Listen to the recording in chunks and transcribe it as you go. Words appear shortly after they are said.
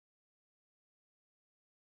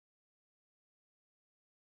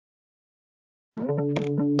Hello,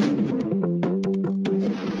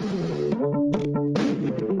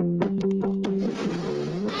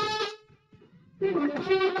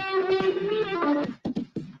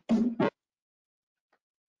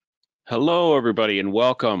 everybody, and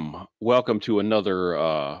welcome. Welcome to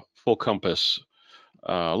another Full Compass.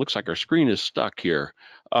 Looks like our screen is stuck here.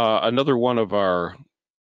 Another one of our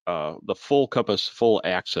the Full Compass Full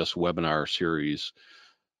Access webinar series.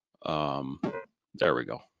 There we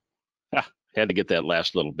go. Had to get that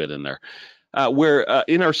last little bit in there. Where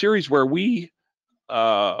in our series where we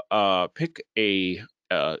pick a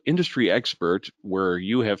industry expert, where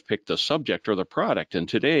you have picked the subject or the product, and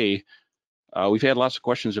today. We've had lots of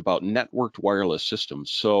questions about networked wireless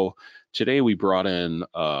systems. So today we brought in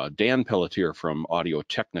Dan Pelletier from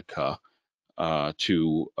Audio-Technica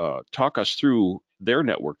to talk us through their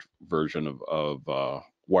networked version of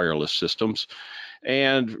wireless systems.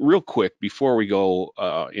 And real quick, before we go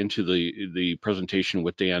into the presentation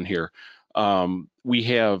with Dan here, we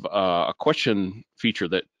have a question feature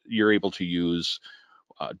that you're able to use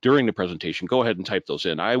during the presentation. Go ahead and type those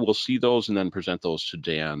in. I will see those and then present those to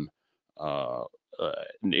Dan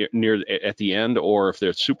near at the end, or if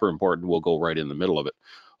they're super important, we'll go right in the middle of it.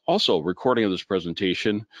 Also, recording of this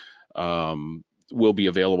presentation will be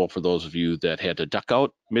available for those of you that had to duck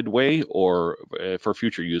out midway, or for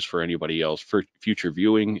future use for anybody else. For future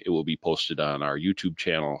viewing, it will be posted on our YouTube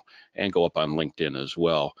channel and go up on LinkedIn as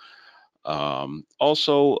well.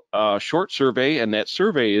 Also, a short survey, and that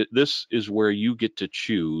survey, this is where you get to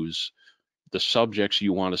choose the subjects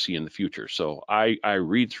you want to see in the future. So I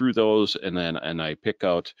read through those and I pick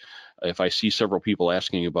out, if I see several people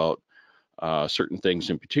asking about certain things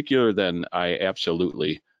in particular, then I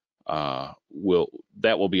absolutely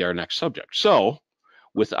that will be our next subject. So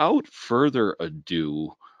without further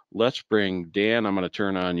ado, let's bring Dan. I'm going to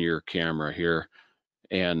turn on your camera here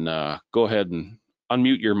and go ahead and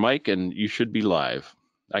unmute your mic, and you should be live.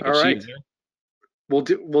 I can see it here. We'll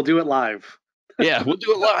do it live. Yeah, we'll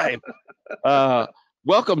do it live.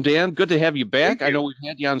 Welcome, Dan. Good to have you back. I know we've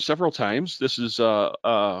had you on several times. This is, you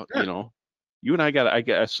know, you and I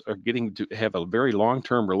guess, are getting to have a very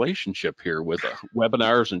long-term relationship here with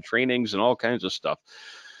webinars and trainings and all kinds of stuff.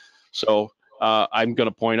 So I'm going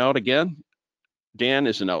to point out again, Dan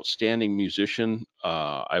is an outstanding musician.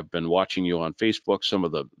 I've been watching you on Facebook, some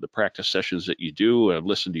of the practice sessions that you do, and I've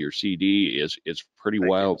listened to your CD. It's pretty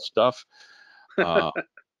wild stuff.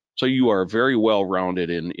 So you are very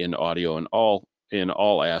well-rounded in audio and in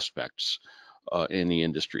all aspects in the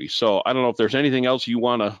industry. So I don't know if there's anything else you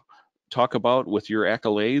want to talk about with your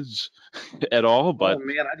accolades at all, but oh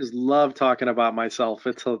man, I just love talking about myself.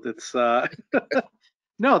 It's no,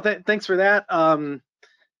 thanks for that.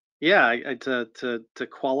 Yeah, to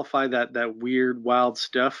qualify that weird, wild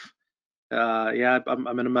stuff. Yeah,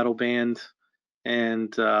 I'm in a metal band,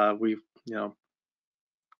 and I'm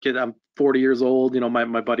 40 years old.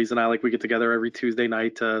 My buddies and I, we get together every Tuesday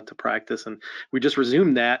night to practice, and we just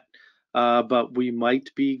resumed that. But we might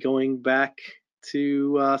be going back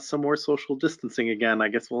to some more social distancing again. I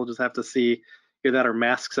guess we'll just have to see either that or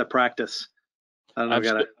masks at practice. I don't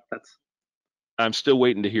know. I'm still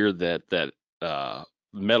waiting to hear that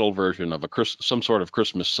metal version of some sort of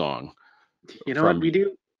Christmas song. You know what we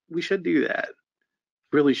do? We should do that.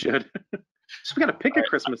 Really should. So we got to pick a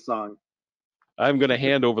Christmas song. I'm going to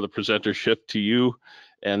hand over the presentership to you,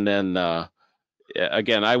 and then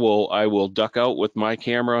again, I will duck out with my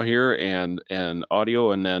camera here and audio,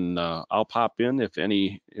 and then I'll pop in if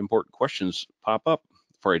any important questions pop up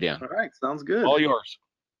for you, Dan. All right, sounds good. All yours.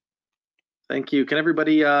 Thank you. Can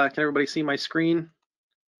everybody see my screen?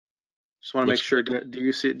 Just want to make sure. Do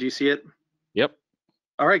you see it? Yep.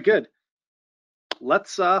 All right, good.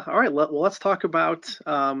 Let's let's talk about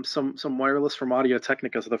some wireless from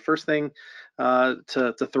Audio-Technica. So the first thing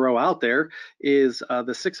to throw out there is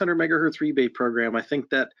the 600 megahertz rebate program. I think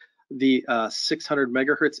that the 600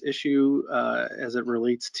 megahertz issue as it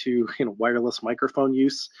relates to wireless microphone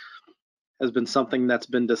use has been something that's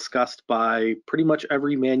been discussed by pretty much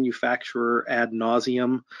every manufacturer ad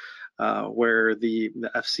nauseum, where the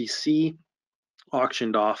FCC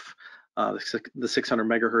auctioned off the 600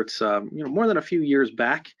 megahertz, more than a few years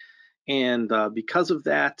back, and because of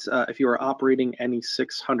that, if you are operating any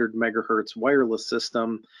 600 megahertz wireless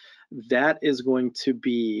system, that is going to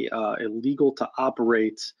be illegal to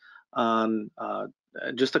operate on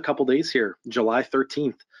just a couple days here, July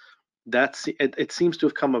 13th. It seems to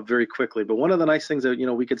have come up very quickly. But one of the nice things that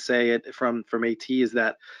we could say from AT is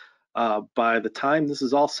that by the time this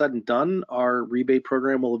is all said and done, our rebate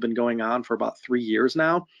program will have been going on for about 3 years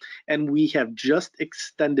now, and we have just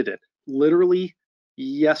extended it. Literally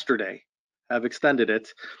yesterday, have extended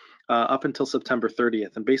it up until September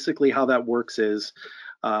 30th. And basically how that works is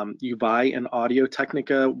you buy an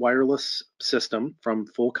Audio-Technica wireless system from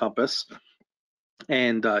Full Compass,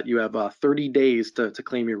 and you have 30 days to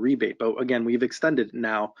claim your rebate. But again, we've extended it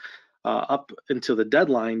now up until the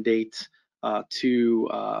deadline date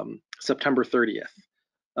to September 30th.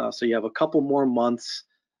 So you have a couple more months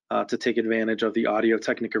to take advantage of the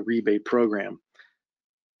Audio-Technica rebate program.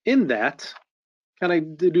 In that, kind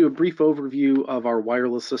of do a brief overview of our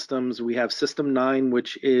wireless systems. We have System 9,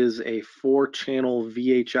 which is a 4-channel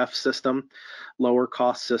VHF system, lower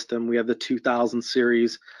cost system. We have the 2000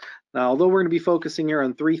 series. Now, although we're going to be focusing here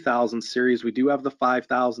on 3000 series, we do have the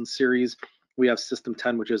 5000 series. We have System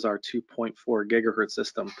 10, which is our 2.4 gigahertz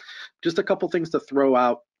system. Just a couple things to throw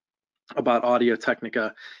out about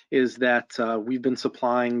Audio-Technica is that we've been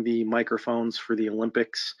supplying the microphones for the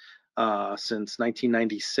Olympics since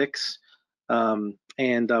 1996.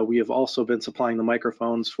 And we have also been supplying the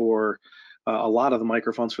microphones for a lot of the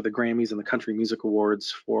microphones for the Grammys and the Country Music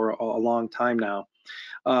Awards for a long time now.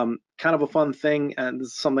 Kind of a fun thing, and this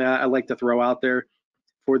is something I like to throw out there.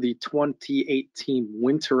 For the 2018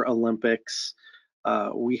 Winter Olympics,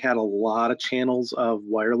 we had a lot of channels of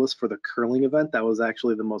wireless for the curling event. That was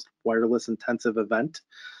actually the most wireless intensive event.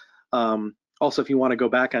 Also, if you want to go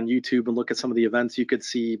back on YouTube and look at some of the events, you could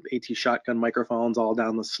see AT shotgun microphones all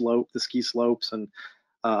down the slope, the ski slopes, and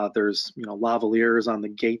there's lavaliers on the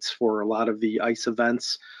gates for a lot of the ice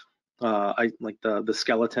events. I like the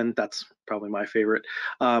skeleton. That's probably my favorite.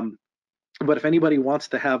 But if anybody wants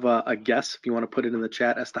to have a guess, if you want to put it in the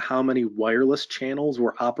chat as to how many wireless channels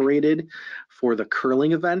were operated for the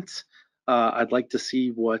curling event, I'd like to see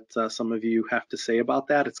what some of you have to say about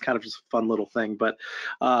that. It's kind of just a fun little thing. But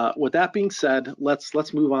with that being said,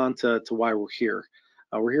 let's move on to why we're here.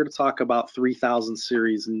 We're here to talk about 3000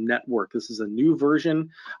 series network. This is a new version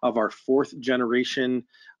of our 4th generation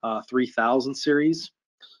 3000 series.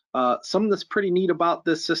 Something that's pretty neat about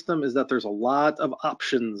this system is that there's a lot of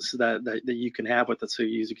options that you can have with it. So as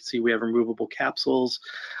you can see, we have removable capsules.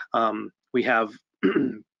 We have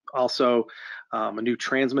also a new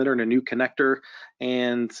transmitter and a new connector.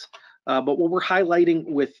 And but what we're highlighting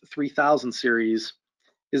with 3000 series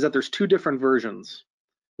is that there's 2 different versions.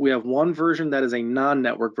 We have one version that is a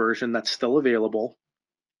non-network version that's still available,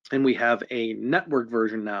 and we have a network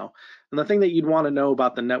version now. And the thing that you'd want to know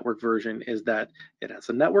about the network version is that it has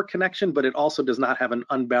a network connection, but it also does not have an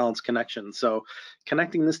unbalanced connection. So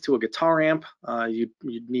connecting this to a guitar amp, you'd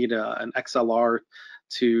need an XLR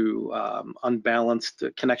to unbalanced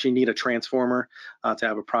connection. You need a transformer to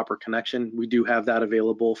have a proper connection. We do have that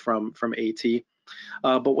available from AT.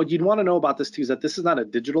 But what you'd want to know about this too is that this is not a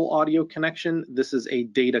digital audio connection. This is a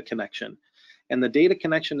data connection. And the data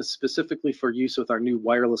connection is specifically for use with our new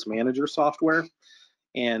wireless manager software.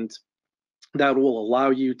 And that will allow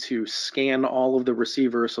you to scan all of the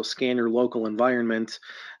receivers, so scan your local environment,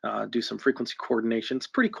 do some frequency coordination. It's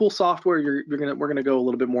pretty cool software. We're gonna go a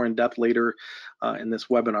little bit more in depth later in this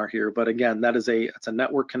webinar here. But again, it's a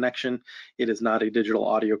network connection. It is not a digital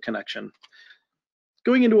audio connection.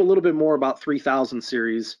 Going into a little bit more about 3000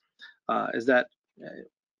 series is that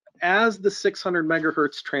as the 600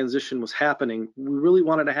 megahertz transition was happening, we really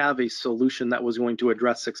wanted to have a solution that was going to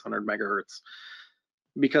address 600 megahertz.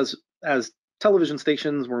 Because as television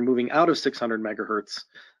stations were moving out of 600 megahertz,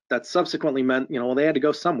 that subsequently meant, they had to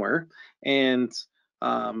go somewhere. And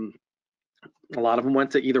a lot of them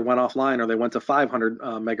went offline, or they went to 500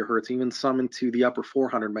 megahertz, even some into the upper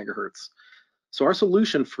 400 megahertz. So our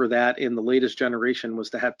solution for that in the latest generation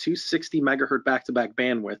was to have 2 60 megahertz back-to-back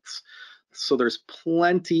bandwidths. So there's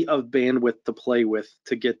plenty of bandwidth to play with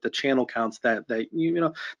to get the channel counts that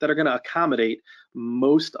are going to accommodate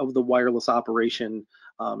most of the wireless operation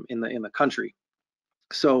in the country.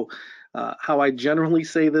 So how I generally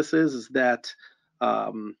say this is that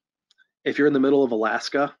if you're in the middle of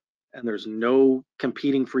Alaska and there's no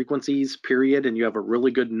competing frequencies, period, and you have a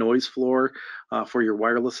really good noise floor for your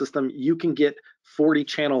wireless system, you can get 40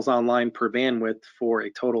 channels online per bandwidth for a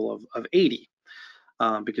total of 80.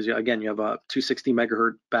 Because again, you have a 260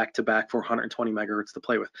 megahertz back-to-back for 120 megahertz to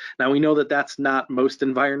play with. Now we know that that's not most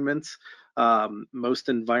environments. I'd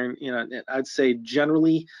say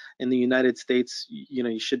generally in the United States,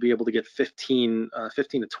 you should be able to get 15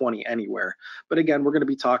 to 20 anywhere. But again, we're going to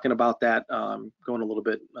be talking about that, going a little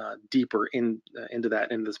bit deeper into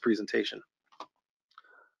this presentation.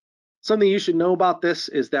 Something you should know about this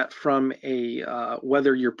is that from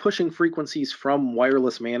whether you're pushing frequencies from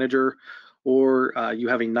Wireless Manager, or you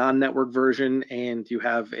have a non-network version and you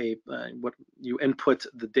have you input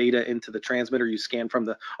the data into the transmitter, you scan from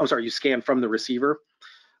the receiver.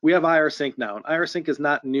 we have IR Sync now. And IR Sync is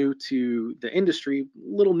not new to the industry,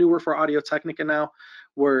 a little newer for Audio-Technica now,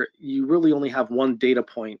 where you really only have one data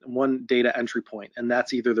point, one data entry point, and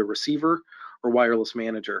that's either the receiver or wireless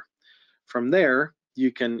manager. From there,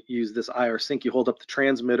 you can use this IR Sync. You hold up the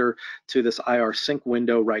transmitter to this IR Sync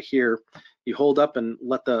window right here. You hold up and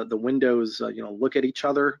let the windows look at each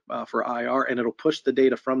other for IR, and it'll push the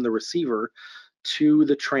data from the receiver to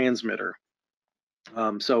the transmitter.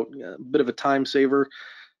 So a bit of a time saver.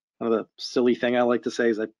 The silly thing I like to say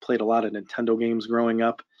is I played a lot of Nintendo games growing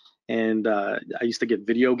up, and I used to get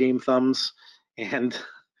video game thumbs. And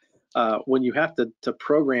when you have to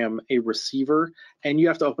program a receiver and you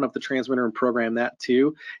have to open up the transmitter and program that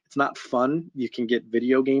too, it's not fun. You can get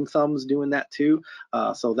video game thumbs doing that too.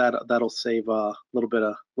 So that'll save a little bit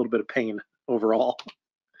of pain overall.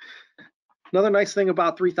 Another nice thing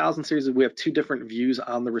about 3000 series is we have two different views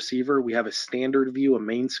on the receiver. We have a standard view, a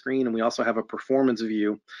main screen, and we also have a performance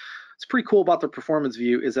view. What's pretty cool about the performance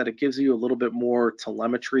view is that it gives you a little bit more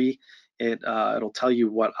telemetry. It'll tell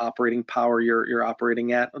you what operating power you're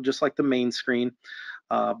operating at, just like the main screen.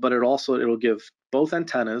 But it'll give both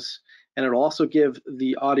antennas, and it'll also give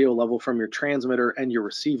the audio level from your transmitter and your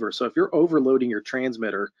receiver. So if you're overloading your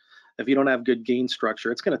transmitter, if you don't have good gain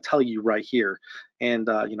structure, it's going to tell you right here. And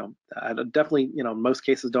I definitely, in most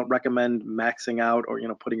cases, don't recommend maxing out or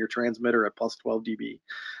putting your transmitter at plus 12 dB.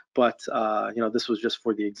 But this was just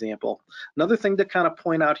for the example. Another thing to kind of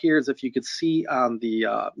point out here is if you could see on the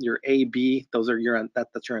your AB, those are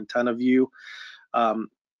that's your antenna view.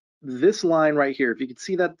 This line right here, if you can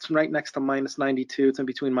see that's right next to minus 92, it's in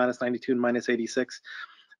between minus 92 and minus 86.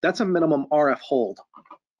 That's a minimum RF hold.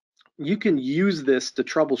 You can use this to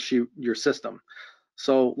troubleshoot your system.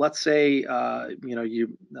 So let's say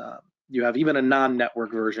you have even a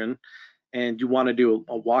non-network version, and you want to do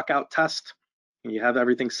a walkout test, and you have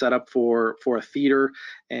everything set up for a theater.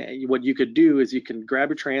 And what you could do is you can grab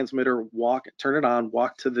your transmitter, turn it on,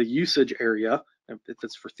 walk to the usage area. If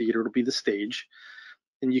it's for theater, it'll be the stage,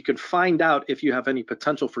 and you can find out if you have any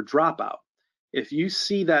potential for dropout. If you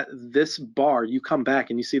see that this bar, you come back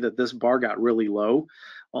and you see that this bar got really low,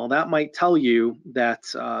 well, that might tell you that,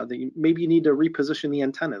 maybe you need to reposition the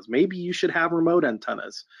antennas. Maybe you should have remote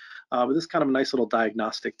antennas. But this is kind of a nice little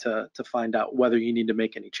diagnostic to find out whether you need to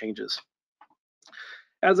make any changes.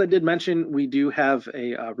 As I did mention, we do have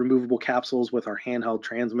removable capsules with our handheld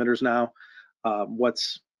transmitters now.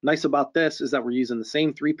 What's nice about this is that we're using the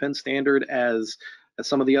same 3-pin standard as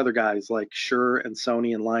some of the other guys like Shure and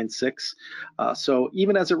Sony and Line 6. So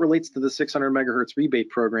even as it relates to the 600 megahertz rebate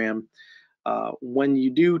program, when you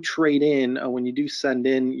do trade in, when you do send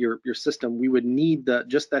in your system, we would need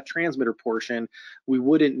just that transmitter portion. We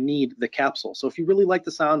wouldn't need the capsule. So if you really like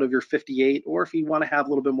the sound of your 58, or if you want to have a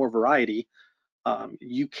little bit more variety,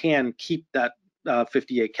 you can keep that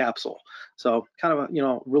 58 capsule. So kind of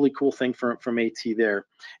a really cool thing from AT there.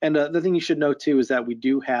 And the thing you should know too is that we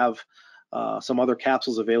do have some other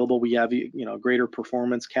capsules available. We have greater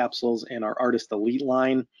performance capsules in our Artist Elite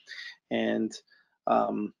line, and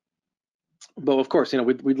but of course,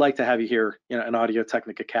 we'd like to have you here, an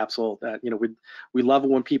Audio-Technica capsule. That we love it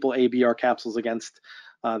when people ABR capsules against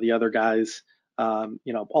the other guys.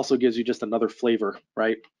 Also gives you just another flavor,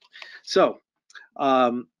 right? So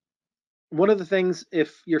one of the things,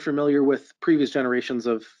 if you're familiar with previous generations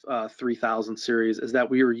of 3000 series, is that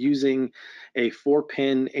we were using a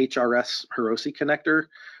 4-pin HRS Hiroshi connector.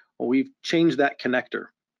 Well, we've changed that connector,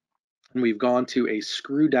 and we've gone to a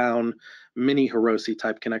screw-down mini Hiroshi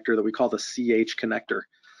type connector that we call the CH connector.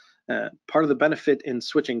 Part of the benefit in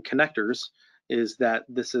switching connectors is that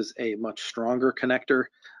this is a much stronger connector.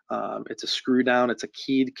 It's a screw down, it's a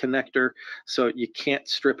keyed connector, so you can't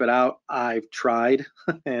strip it out. I've tried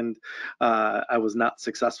and I was not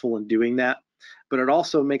successful in doing that, but it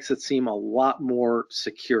also makes it seem a lot more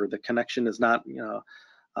secure. The connection is not,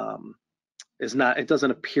 it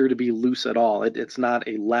doesn't appear to be loose at all. It's not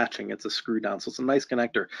a latching, it's a screw down. So it's a nice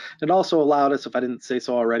connector. It also allowed us, if I didn't say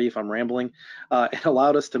so already, if I'm rambling, it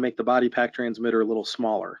allowed us to make the body pack transmitter a little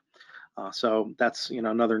smaller. So that's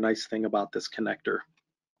another nice thing about this connector.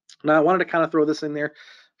 Now I wanted to kind of throw this in there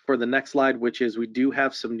for the next slide, which is we do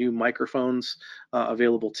have some new microphones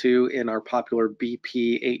available too in our popular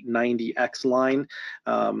BP890X line.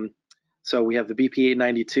 So we have the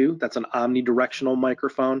BP892, that's an omnidirectional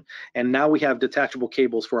microphone, and now we have detachable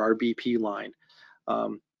cables for our BP line.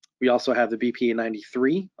 We also have the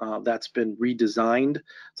BP893, that's been redesigned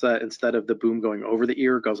so that instead of the boom going over the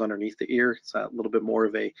ear, it goes underneath the ear. It's a little bit more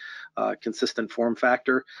of a consistent form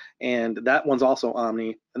factor, and that one's also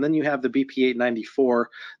omni. And then you have the BP894,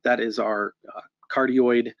 that is our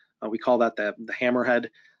cardioid, we call that the hammerhead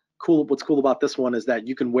What's cool about this one is that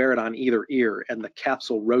you can wear it on either ear, and the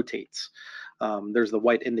capsule rotates. There's the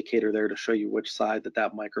white indicator there to show you which side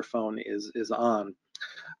that microphone is on.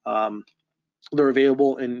 They're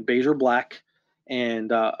available in beige or black.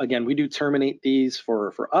 And again, we do terminate these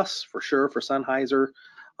for us, for sure, for Sennheiser.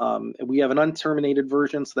 We have an unterminated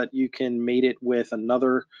version so that you can mate it with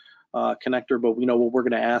another connector, but what we're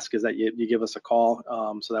going to ask is that you give us a call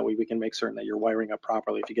so that way we can make certain that you're wiring up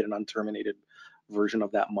properly if you get an unterminated version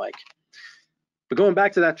of that mic. But going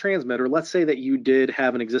back to that transmitter, let's say that you did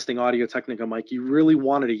have an existing Audio-Technica mic, you really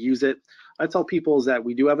wanted to use it. I tell people is that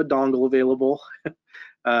we do have a dongle available.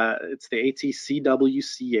 It's the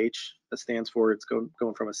AT-CWCH. That stands for it's going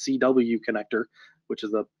from a CW connector, which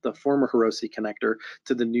is the former Hiroshi connector,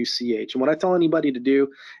 to the new CH. And what I tell anybody to do,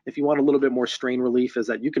 if you want a little bit more strain relief, is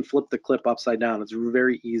that you can flip the clip upside down. It's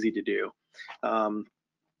very easy to do.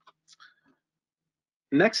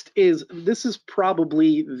 Next is, this is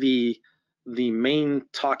probably the main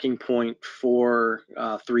talking point for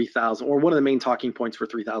 3000, or one of the main talking points for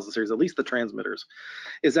 3000 series, at least the transmitters,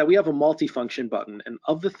 is that we have a multifunction button. And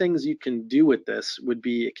of the things you can do with this would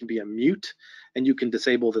be, it can be a mute, and you can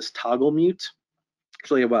disable this toggle mute.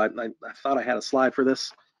 Actually, I thought I had a slide for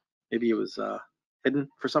this. Maybe it was hidden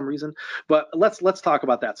for some reason, but let's talk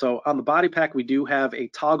about that. So on the body pack, we do have a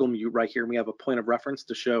toggle mute right here, and we have a point of reference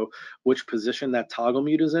to show which position that toggle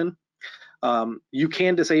mute is in. You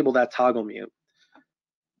can disable that toggle mute.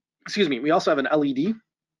 Excuse me. We also have an LED.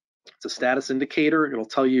 It's a status indicator. It'll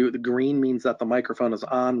tell you the green means that the microphone is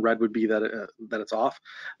on, red would be that it's off.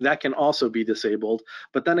 That can also be disabled.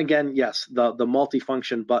 But then again, yes, the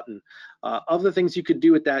multifunction button. Other things you could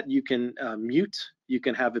do with that, you can mute, you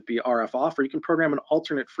can have it be RF off, or you can program an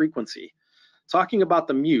alternate frequency. Talking about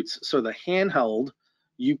the mutes, so the handheld,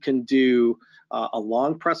 you can do a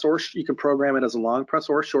long press, or you can program it as a long press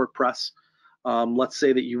or a short press. Let's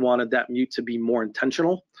say that you wanted that mute to be more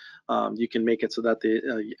intentional. You can make it so that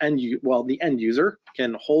the end user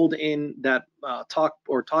can hold in that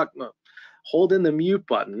hold in the mute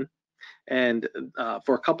button and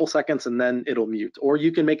for a couple seconds, and then it'll mute. Or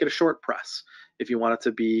you can make it a short press if you want it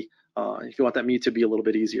to be if you want that mute to be a little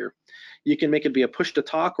bit easier. You can make it be a push to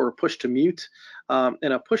talk or a push to mute. And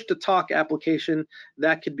a push to talk application,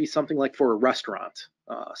 that could be something like for a restaurant.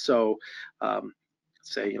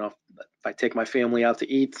 Say, if I take my family out to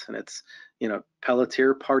eat and it's,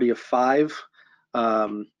 Pelletier party of 5,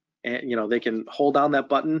 and they can hold down that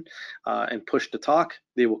button and push to talk.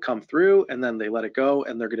 They will come through, and then they let it go,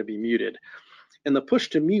 and they're going to be muted. And the push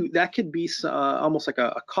to mute, that could be almost like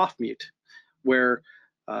a cough mute, where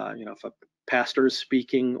if a pastor is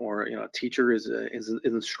speaking, or a teacher is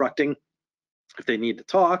instructing, if they need to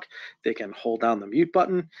talk, they can hold down the mute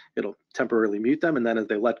button. It'll temporarily mute them, and then as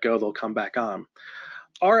they let go, they'll come back on.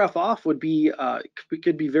 RF off could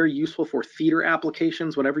be very useful for theater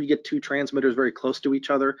applications. Whenever you get two transmitters very close to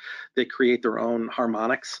each other, they create their own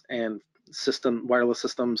harmonics, and wireless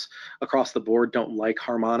systems across the board don't like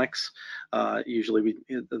harmonics. Usually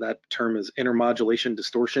that term is intermodulation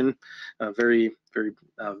distortion, very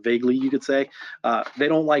vaguely you could say. They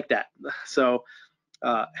don't like that. So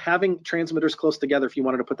having transmitters close together, if you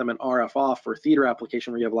wanted to put them in RF off for theater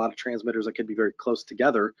application where you have a lot of transmitters that could be very close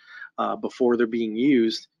together before they're being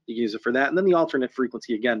used, you can use it for that. And then the alternate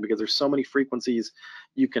frequency, again, because there's so many frequencies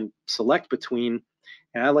you can select between.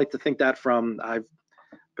 And I like to think that I've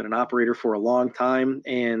been an operator for a long time,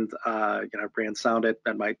 and I ran sound at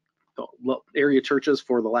my area churches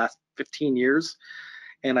for the last 15 years.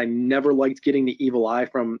 And I never liked getting the evil eye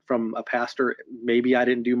from a pastor. Maybe I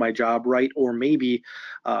didn't do my job right, or maybe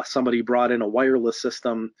somebody brought in a wireless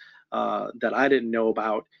system that I didn't know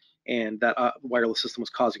about, and that wireless system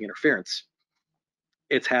was causing interference.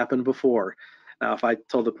 It's happened before. Now, if I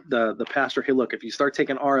told the pastor, hey, look, if you start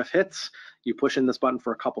taking RF hits, you push in this button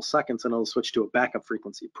for a couple seconds and it'll switch to a backup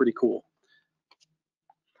frequency. Pretty cool.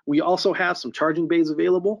 We also have some charging bays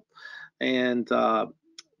available, and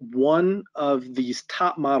one of these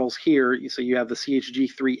top models here, so you have the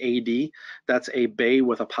CHG3AD, that's a bay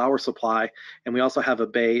with a power supply, and we also have a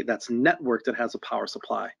bay that's networked that has a power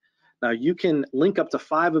supply. Now you can link up to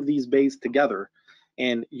 5 of these bays together,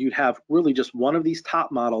 and you'd have really just one of these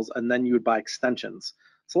top models, and then you would buy extensions.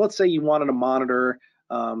 So let's say you wanted to monitor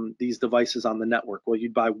these devices on the network. Well,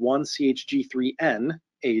 you'd buy one CHG3N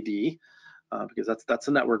AD, because that's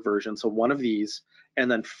the network version, so one of these, and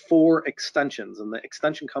then 4 extensions. And the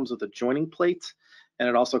extension comes with a joining plate, and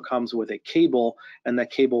it also comes with a cable, and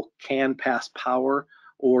that cable can pass power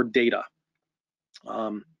or data.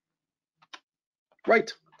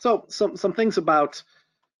 Right, so some things about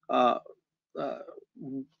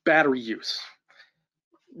battery use.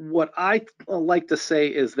 what I like to say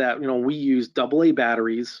is that, we use AA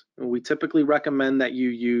batteries. We typically recommend that you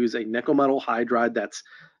use a nickel metal hydride that's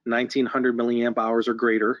 1900 milliamp hours or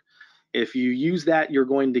greater. If you use that, you're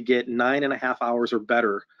going to get 9.5 hours or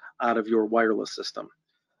better out of your wireless system.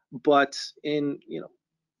 But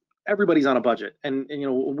everybody's on a budget, and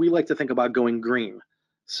we like to think about going green.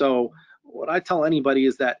 So what I tell anybody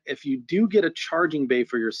is that if you do get a charging bay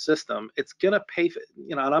for your system, it's going to pay for,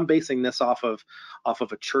 and I'm basing this off of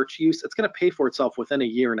a church use, it's going to pay for itself within a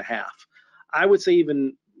year and a half. I would say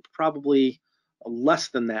even probably less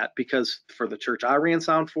than that, because for the church I ran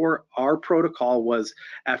sound for, our protocol was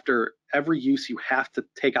after every use you have to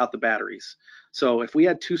take out the batteries. So if we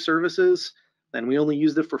had 2 services and we only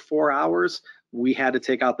used it for 4 hours, we had to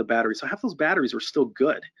take out the batteries. So half those batteries were still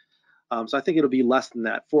good. So I think it'll be less than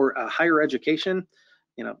that. For higher education,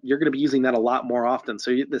 you're going to be using that a lot more often.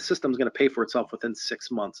 So the system's going to pay for itself within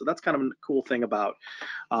 6 months. So that's kind of a cool thing about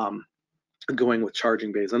going with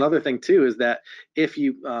charging bays. Another thing too is that if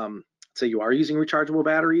you say you are using rechargeable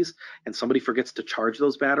batteries and somebody forgets to charge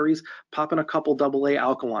those batteries, pop in a couple AA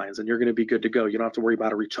alkalines and you're going to be good to go. You don't have to worry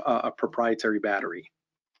about a proprietary battery.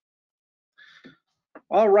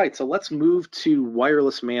 All right, so let's move to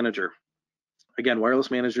Wireless Manager. Again,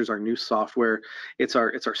 Wireless Manager is our new software. It's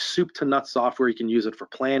our soup to nuts software. You can use it for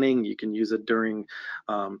planning. You can use it during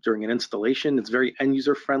an installation. It's very end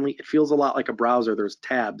user friendly. It feels a lot like a browser. There's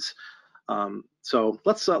tabs. So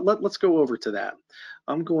let's go over to that.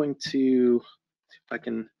 I'm going to, if I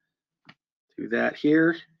can do that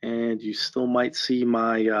here, and you still might see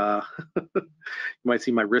my you might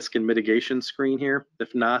see my risk and mitigation screen here.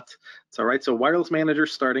 If not, it's all right. So Wireless Manager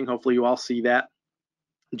starting. Hopefully you all see that.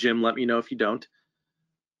 Jim, let me know if you don't.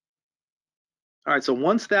 All right, so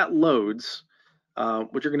once that loads,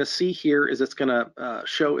 what you're going to see here is it's going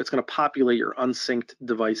to populate your unsynced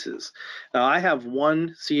devices. Now I have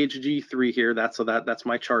one CHG3 here, that's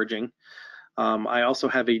my charging. I also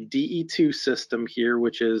have a DE2 system here,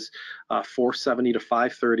 which is 470 to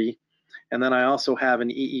 530, and then I also have an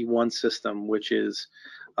EE1 system, which is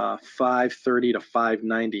 530 to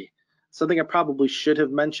 590. Something I probably should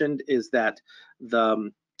have mentioned is that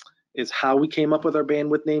is how we came up with our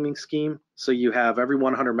bandwidth naming scheme. So you have every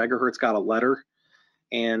 100 megahertz got a letter,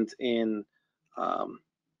 and in sorry,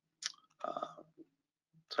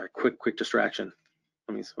 quick distraction.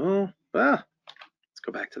 Let me let's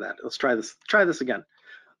go back to that. Let's try this again.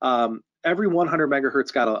 Every 100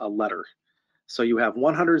 megahertz got a letter. So you have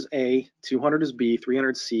 100 is A, 200 is B,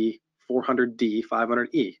 300 C, 400 D, 500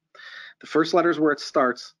 E. The first letter is where it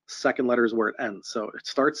starts, second letter is where it ends. So it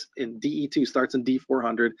starts in DE2, starts in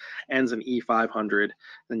D400, ends in E500.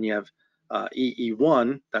 Then you have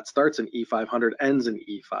EE1 that starts in E500, ends in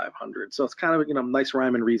E500. So it's kind of nice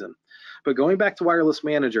rhyme and reason. But going back to Wireless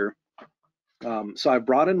Manager, so I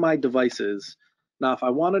brought in my devices. Now, if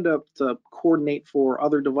I wanted to coordinate for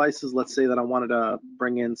other devices, let's say that I wanted to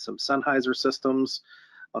bring in some Sennheiser systems,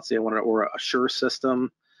 let's say I wanted, or a Shure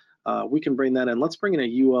system, we can bring that in. Let's bring in a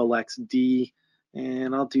ULXD,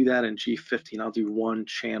 and I'll do that in G15. I'll do one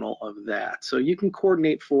channel of that. So you can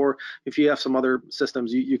coordinate for, if you have some other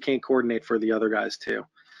systems, you can coordinate for the other guys too.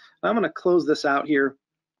 I'm going to close this out here.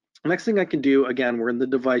 Next thing I can do, again, we're in the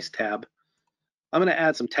device tab. I'm going to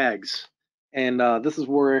add some tags, and this is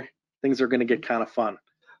where things are going to get kind of fun.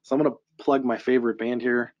 So I'm going to plug my favorite band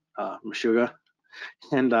here, Meshuggah,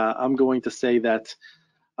 and I'm going to say that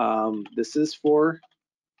this is for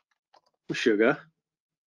Meshuggah.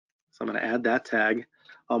 So I'm going to add that tag.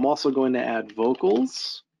 I'm also going to add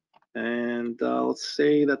vocals, and let's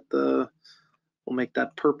say that we'll make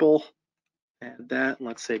that purple. Add that, and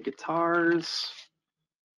let's say guitars.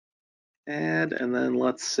 Add, and then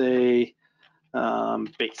let's say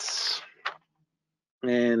bass.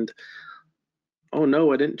 And oh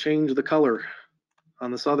no, I didn't change the color on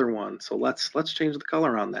this other one. So let's change the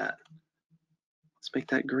color on that. Let's make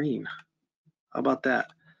that green. How about that?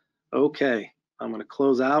 Okay. I'm going to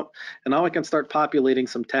close out, and now I can start populating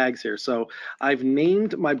some tags here. So I've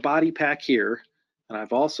named my body pack here, and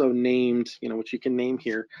I've also named, what you can name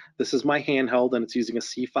here. This is my handheld, and it's using a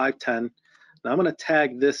C510. Now I'm going to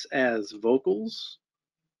tag this as vocals.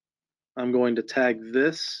 I'm going to tag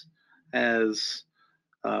this as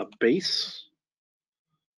bass,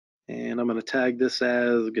 and I'm going to tag this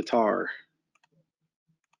as guitar.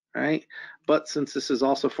 All right, but since this is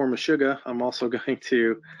also for Meshuggah, I'm also going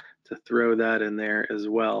to throw that in there as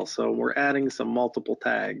well. So we're adding some multiple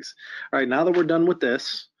tags. All right, now that we're done with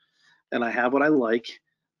this and I have what I like,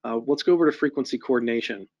 let's go over to frequency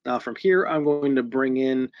coordination. Now from here, I'm going to bring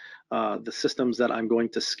in the systems that I'm going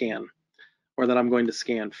to scan, or that I'm going to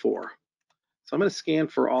scan for. So I'm going to scan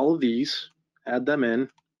for all of these, add them in.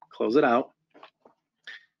 close it out.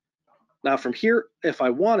 Now from here, if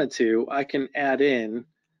I wanted to, I can add in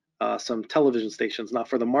some television stations. Now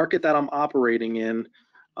for the market that I'm operating in,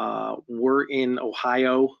 we're in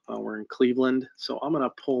Ohio, we're in Cleveland, so I'm going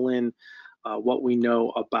to pull in what we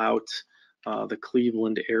know about the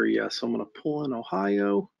Cleveland area. So I'm going to pull in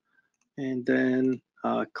Ohio and then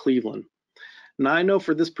Cleveland. Now I know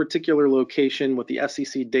for this particular location, what the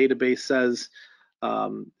FCC database says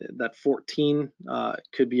that 14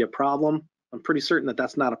 could be a problem. I'm pretty certain that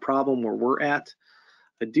that's not a problem where we're at.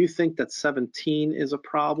 I do think that 17 is a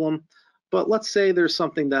problem, but let's say there's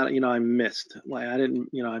something that I missed. Like I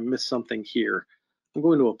missed something here. I'm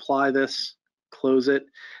going to apply this, close it.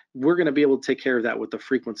 We're going to be able to take care of that with the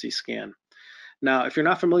frequency scan. Now, if you're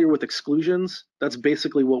not familiar with exclusions, that's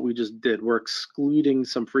basically what we just did. We're excluding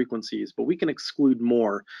some frequencies, but we can exclude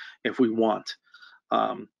more if we want.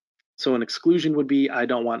 So an exclusion would be, I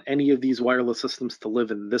don't want any of these wireless systems to live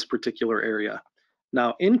in this particular area.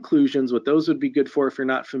 Now, inclusions, what those would be good for if you're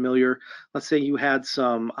not familiar, let's say you had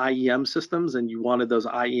some IEM systems and you wanted those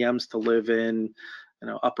IEMs to live in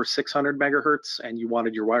upper 600 megahertz, and you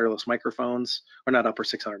wanted your wireless microphones, or not upper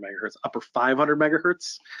 600 megahertz, upper 500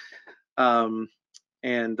 megahertz.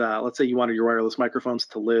 Let's say you wanted your wireless microphones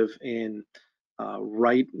to live in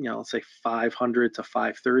let's say 500 to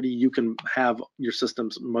 530, you can have your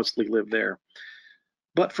systems mostly live there.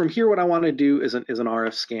 But from here, what I want to do is an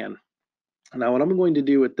RF scan. Now, what I'm going to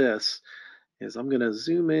do with this is I'm going to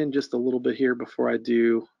zoom in just a little bit here before I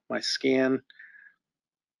do my scan.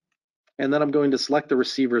 And then I'm going to select the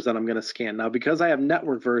receivers that I'm going to scan. Now, because I have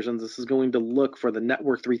network versions, this is going to look for the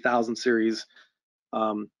Network 3000 series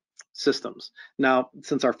systems. Now,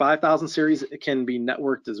 since our 5000 series can be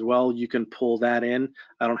networked as well, you can pull that in.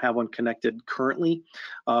 I don't have one connected currently,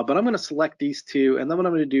 but I'm going to select these two, and then what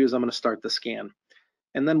I'm going to do is I'm going to start the scan.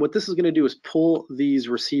 And then what this is going to do is pull these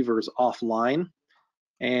receivers offline,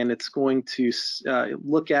 and it's going to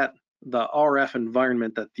look at the RF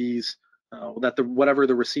environment that whatever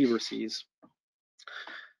the receiver sees.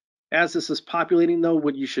 As this is populating, though,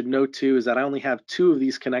 what you should know too is that I only have 2 of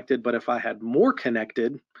these connected, but if I had more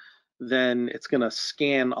connected, then it's going to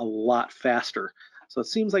scan a lot faster. So it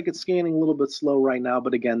seems like it's scanning a little bit slow right now,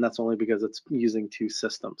 but again, that's only because it's using 2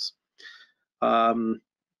 systems.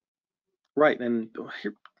 Right, and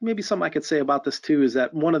here, maybe something I could say about this too is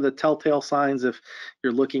that one of the telltale signs if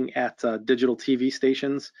you're looking at digital TV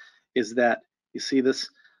stations is that you see this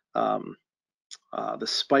the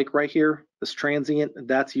spike right here, this transient,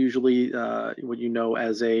 that's usually what you know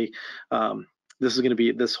as a,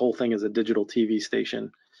 this whole thing is a digital TV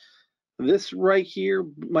station. This right here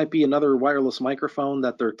might be another wireless microphone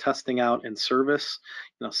that they're testing out in service.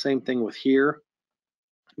 Same thing with here,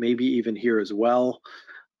 maybe even here as well.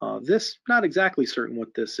 This, not exactly certain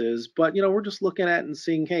what this is, but we're just looking at it and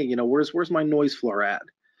seeing, hey, where's my noise floor at?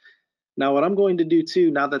 Now, what I'm going to do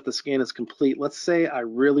too, now that the scan is complete, let's say I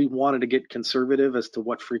really wanted to get conservative as to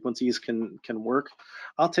what frequencies can work.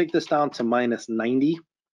 I'll take this down to -90,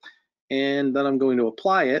 and then I'm going to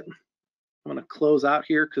apply it. I'm going to close out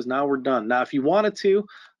here because now we're done. Now, if you wanted to,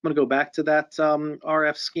 I'm going to go back to that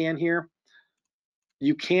RF scan here.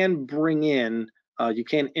 You can bring in, you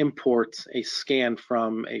can import a scan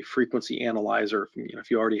from a frequency analyzer. If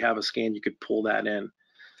you already have a scan, you could pull that in.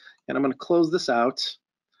 And I'm going to close this out.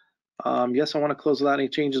 Yes, I want to close without any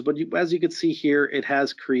changes, but as you can see here, it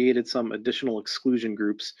has created some additional exclusion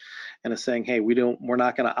groups and it's saying, hey, we're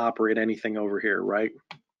not going to operate anything over here, right?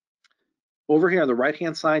 Over here on the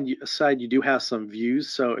right-hand side, you do have some views.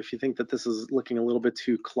 So if you think that this is looking a little bit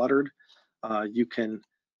too cluttered, you can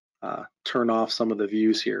turn off some of the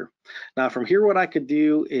views here. Now from here, what I could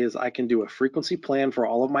do is I can do a frequency plan for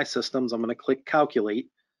all of my systems. I'm going to click calculate.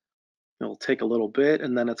 It'll take a little bit,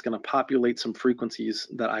 and then it's going to populate some frequencies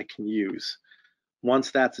that I can use.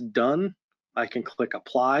 Once that's done, I can click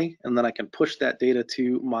apply, and then I can push that data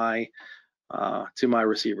to my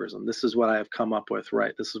receivers. And this is what I have come up with,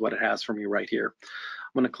 right? This is what it has for me right here.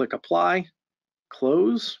 I'm going to click apply,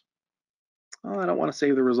 close. Oh, I don't want to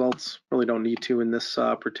save the results. Really don't need to in this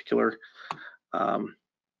particular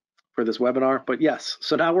for this webinar, but yes.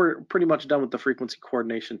 So now we're pretty much done with the frequency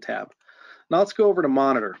coordination tab. Now let's go over to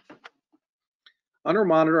monitor. Under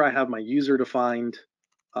monitor, I have my user-defined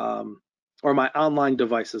or my online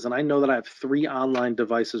devices, and I know that I have 3 online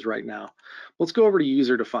devices right now. Let's go over to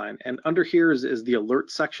user-defined, and under here is the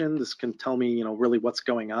alert section. This can tell me, really what's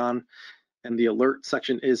going on, and the alert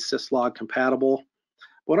section is syslog compatible.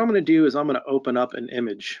 What I'm going to do is I'm going to open up an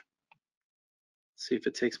image. See if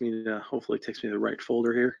it takes me to, hopefully it takes me to the right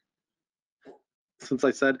folder here. Since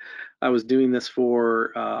I said I was doing this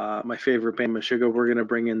for my favorite band, Meshuggah, we're going to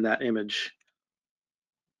bring in that image.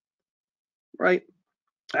 right?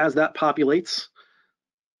 As that populates,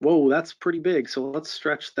 whoa, that's pretty big. So let's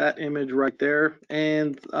stretch that image right there.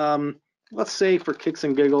 And let's say for kicks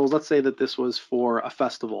and giggles, let's say that this was for a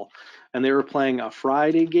festival and they were playing a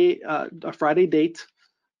Friday date,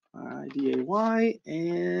 IDAY,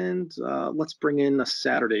 and let's bring in a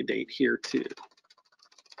Saturday date here too.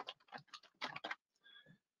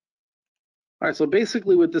 All right, so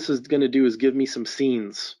basically what this is going to do is give me some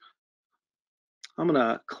scenes. I'm going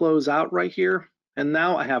to close out right here. And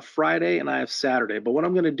now I have Friday and I have Saturday. But what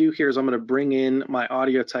I'm going to do here is I'm going to bring in my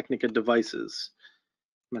Audio-Technica devices.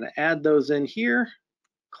 I'm going to add those in here,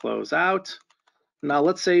 close out. Now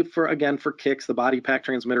let's say for kicks, the body pack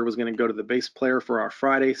transmitter was going to go to the bass player for our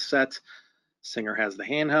Friday set. Singer has the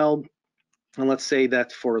handheld. And let's say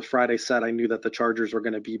that for the Friday set, I knew that the chargers were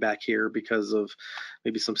going to be back here because of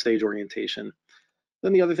maybe some stage orientation.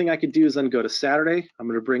 Then the other thing I could do is then go to Saturday. I'm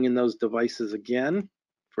going to bring in those devices again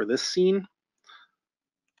for this scene.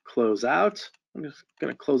 Close out. I'm just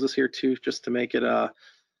going to close this here too, just to make it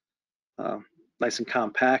nice and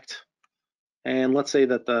compact. And let's say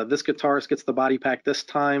that this guitarist gets the body pack this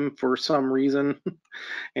time for some reason,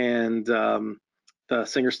 and the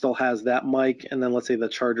singer still has that mic, and then let's say the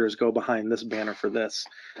chargers go behind this banner for this.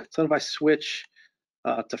 So if I switch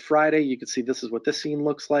to Friday, you can see this is what this scene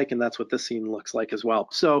looks like, and that's what this scene looks like as well.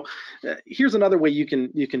 So here's another way you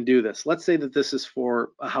can do this. Let's say that this is for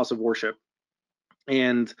a house of worship,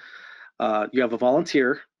 and you have a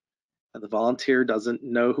volunteer, and the volunteer doesn't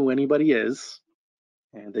know who anybody is,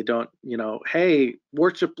 and they don't, hey,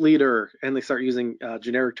 worship leader, and they start using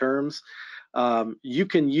generic terms. You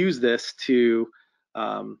can use this to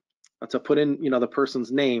put in, the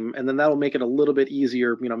person's name, and then that'll make it a little bit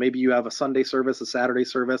easier. Maybe you have a Sunday service, a Saturday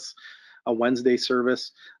service, a Wednesday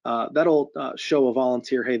service. That'll show a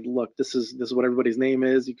volunteer, hey, look, this is what everybody's name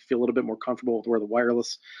is. You can feel a little bit more comfortable with where the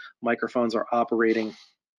wireless microphones are operating.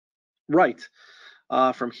 Right.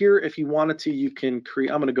 From here, if you wanted to, you can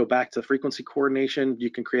create, I'm going to go back to frequency coordination. You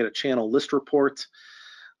can create a channel list report.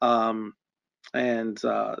 And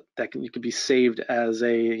you could be saved as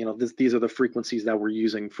a, these are the frequencies that we're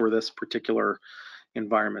using for this particular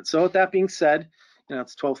environment. So with that being said,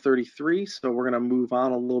 it's 12:33, so we're going to move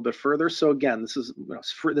on a little bit further. So again, this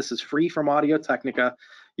is free from Audio-Technica.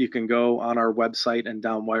 You can go on our website and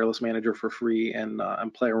download Wireless Manager for free and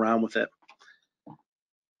play around with it.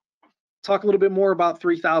 Talk a little bit more about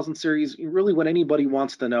 3000 series. Really, what anybody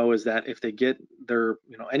wants to know is that if they get their,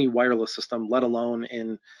 any wireless system, let alone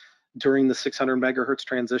during the 600 megahertz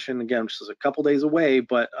transition, again, which is a couple days away,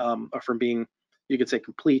 but from being, you could say,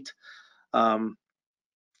 complete.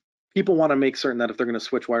 People want to make certain that if they're going to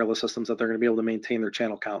switch wireless systems, that they're going to be able to maintain their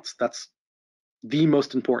channel counts. That's the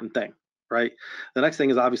most important thing, right? The next thing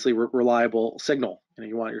is obviously reliable signal.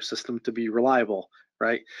 You want your system to be reliable,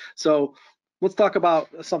 right? So let's talk about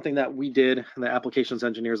something that we did, the applications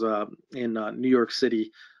engineers in New York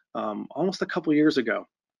City almost a couple years ago.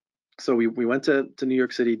 So we went to New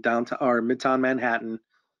York City, downtown or Midtown Manhattan.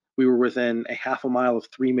 We were within a half a mile of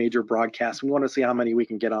 3 major broadcasts. We want to see how many we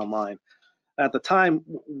can get online. At the time,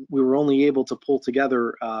 we were only able to pull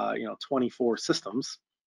together 24 systems,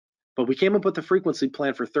 but we came up with the frequency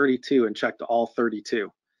plan for 32 and checked all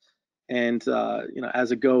 32. And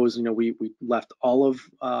as it goes, we left all of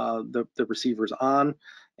the receivers on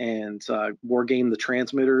and war gamed the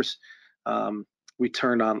transmitters. We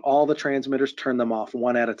turned on all the transmitters, turned them off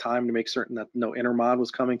one at a time to make certain that no intermod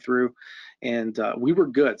was coming through, and we were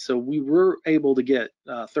good. So we were able to get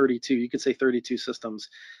 32, you could say 32 systems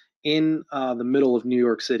in the middle of New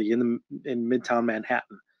York City, in Midtown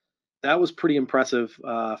Manhattan. That was pretty impressive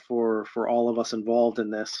for all of us involved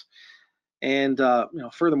in this. And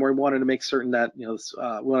furthermore, we wanted to make certain that we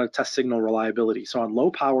wanted to test signal reliability. So on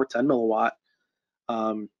low power, 10 milliwatt,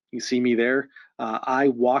 you see me there. I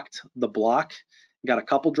walked the block, got a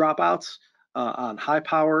couple dropouts. On high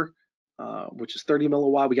power, which is 30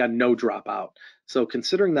 milliwatt, we got no dropout. So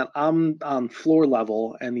considering that I'm on floor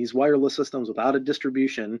level and these wireless systems without a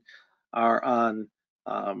distribution are on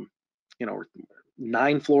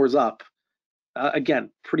 9 floors up, again,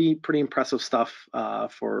 pretty impressive stuff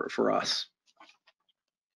for us.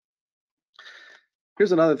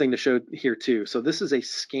 Here's another thing to show here too. So this is a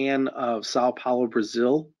scan of Sao Paulo,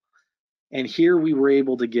 Brazil. And here we were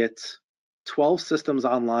able to get 12 systems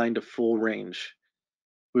online to full range.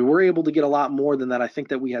 We were able to get a lot more than that. I think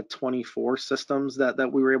that we had 24 systems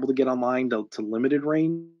that we were able to get online to limited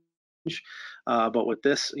range. But with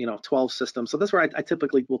this, 12 systems. So that's where I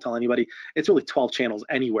typically will tell anybody, it's really 12 channels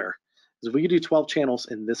anywhere. Because if we could do 12 channels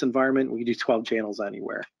in this environment, we could do 12 channels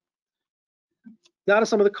anywhere. Now to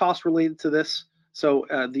some of the costs related to this. So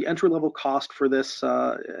the entry-level cost for this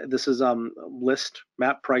this is list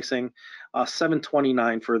map pricing,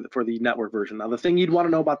 $729 for the network version. Now the thing you'd want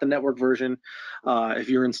to know about the network version, if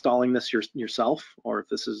you're installing this yourself, or if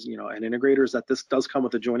this is an integrator, is that this does come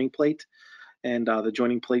with a joining plate, and the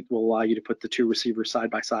joining plate will allow you to put the two receivers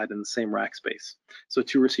side by side in the same rack space. So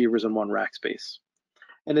two receivers in one rack space.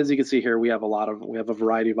 And as you can see here, we have a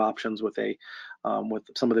variety of options with with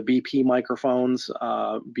some of the BP microphones,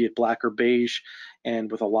 be it black or beige,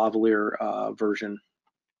 and with a lavalier version.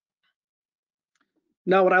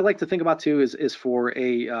 Now, what I like to think about too is for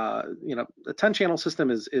a a 10-channel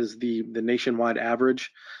system is the nationwide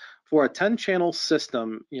average. For a 10-channel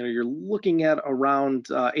system, you're looking at around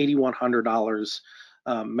 $8,100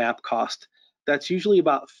 map cost. That's usually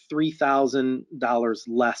about $3,000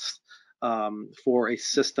 less for a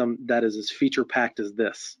system that is as feature packed as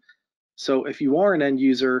this. So if you are an end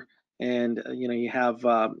user and you have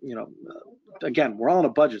again, we're all on a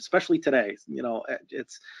budget, especially today.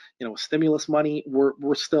 It's stimulus money.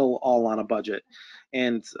 We're still all on a budget.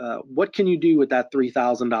 And what can you do with that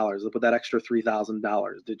 $3,000? With that extra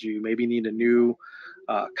 $3,000, did you maybe need a new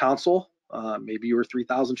console? Maybe you were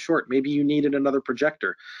 3,000 short. Maybe you needed another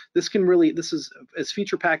projector. This is as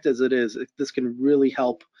feature packed as it is. This can really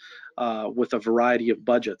help with a variety of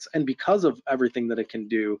budgets. And because of everything that it can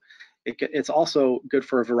do, it's also good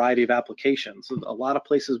for a variety of applications. A lot of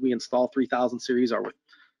places we install 3000 series are with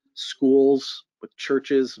schools, with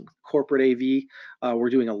churches, corporate AV. We're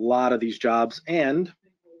doing a lot of these jobs. And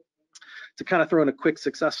to kind of throw in a quick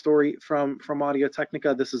success story from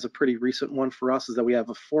Audio-Technica, this is a pretty recent one for us, is that we have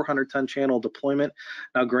a 410 channel deployment.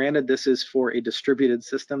 Now, granted, this is for a distributed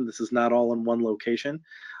system. This is not all in one location,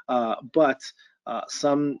 but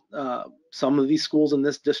some of these schools in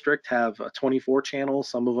this district have 24 channels.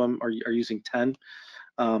 Some of them are using 10.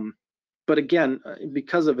 But again,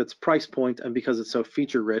 because of its price point and because it's so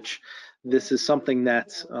feature rich, this is something that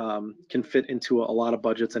can fit into a lot of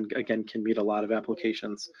budgets and again can meet a lot of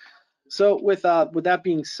applications. So with that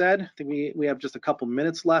being said, I think we have just a couple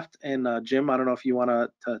minutes left. And Jim, I don't know if you want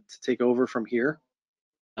to take over from here.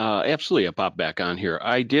 Absolutely, I'll pop back on here.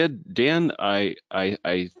 I did, Dan. I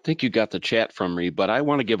think you got the chat from me, but I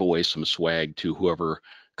want to give away some swag to whoever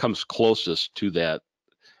comes closest to that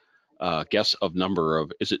guess of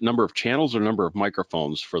is it number of channels or number of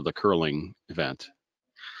microphones for the curling event?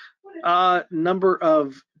 Number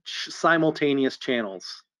of simultaneous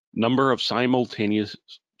channels. Number of simultaneous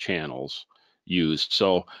channels used.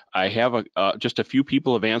 So I have just a few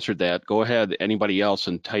people have answered that. Go ahead, anybody else,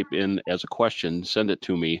 and type in as a question, send it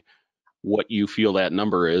to me what you feel that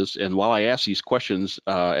number is. And while I ask these questions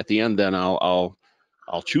at the end, then I'll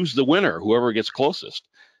choose the winner, whoever gets closest.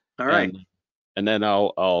 All right. And then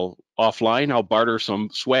I'll offline, I'll barter some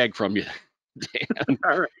swag from you, Dan.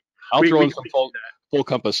 All right. I'll throw in some full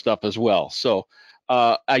compass stuff as well. So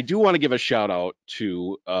I do want to give a shout out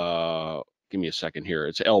to, give me a second here.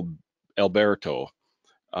 It's Alberto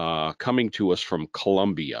coming to us from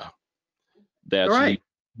Colombia. That's all right.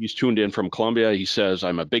 He's tuned in from Colombia. He says,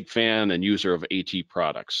 I'm a big fan and user of AT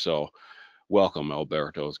products. So welcome,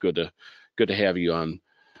 Alberto. It's good to have you on.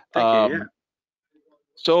 Thank you. Yeah.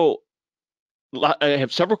 So I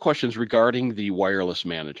have several questions regarding the wireless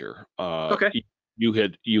manager. Okay. You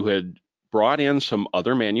had brought in some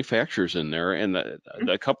other manufacturers in there, and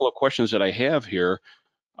a couple of questions that I have here.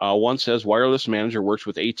 One says wireless manager works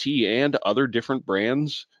with AT and other different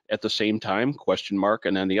brands at the same time, ?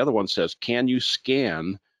 And then the other one says, can you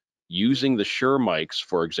scan using the Shure mics,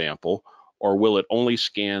 for example, or will it only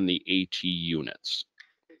scan the AT units?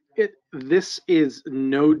 This is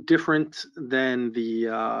no different than the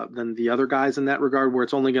other guys in that regard, where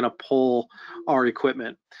it's only going to pull our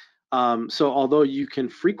equipment. So although you can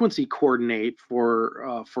frequency coordinate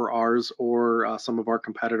for ours or some of our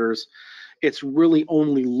competitors, it's really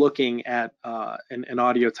only looking at an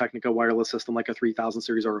Audio-Technica wireless system like a 3000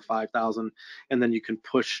 series or a 5000, and then you can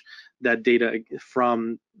push that data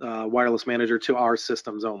from wireless manager to our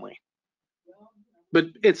systems only. But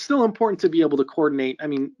it's still important to be able to coordinate. I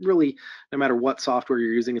mean, really, no matter what software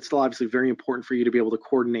you're using, it's still obviously very important for you to be able to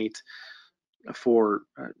coordinate for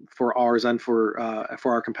ours and for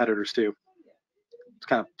our competitors too. It's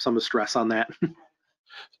kind of some of the stress on that.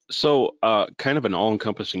 So, kind of an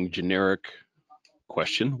all-encompassing generic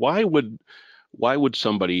question: Why would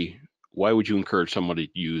you encourage somebody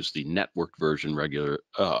to use the networked version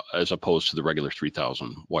as opposed to the regular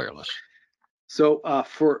 3000 wireless? So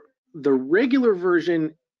for the regular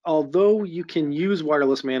version, although you can use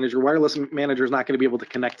wireless manager is not going to be able to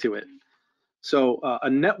connect to it. So a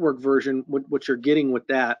network version, what you're getting with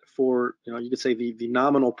that for, you could say the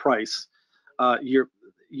nominal price,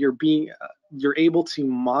 you're able to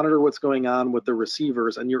monitor what's going on with the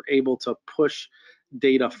receivers, and you're able to push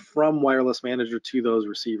data from Wireless Manager to those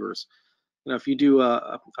receivers. If you do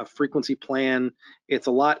a frequency plan, it's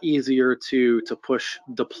a lot easier to push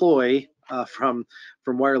deploy from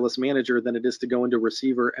Wireless Manager than it is to go into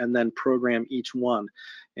receiver and then program each one.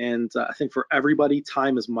 And I think for everybody,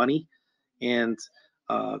 time is money, and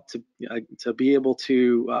to be able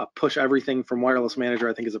to push everything from Wireless Manager,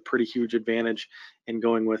 I think is a pretty huge advantage in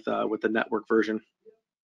going with the network version.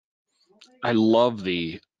 I love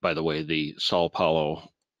by the way, the Sao Paulo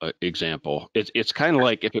example. It's kind of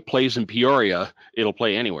like if it plays in Peoria, it'll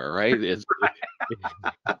play anywhere, right?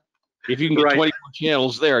 If you can get Right. 24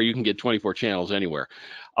 channels there, you can get 24 channels anywhere.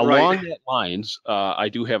 Right. Along that lines, I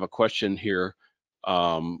do have a question here.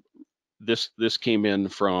 This came in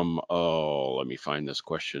from, let me find this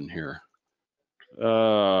question here.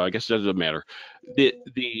 I guess it doesn't matter.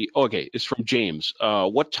 Okay, it's from James.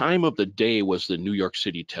 What time of the day was the New York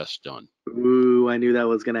City test done? Ooh, I knew that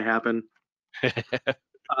was going to happen.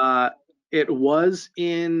 It was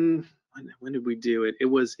in, when did we do it? It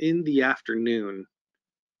was in the afternoon.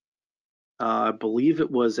 I believe it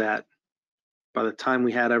was by the time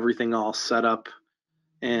we had everything all set up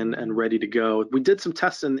and ready to go. We did some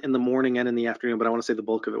tests in the morning and in the afternoon, but I want to say the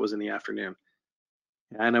bulk of it was in the afternoon.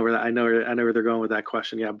 I know where they're going with that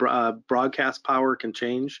question. Yeah, broadcast power can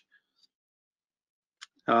change.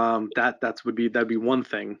 That'd be one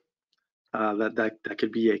thing that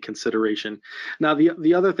could be a consideration. Now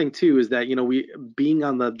the other thing too is that we being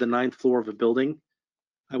on the ninth floor of a building,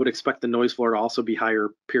 I would expect the noise floor to also be higher.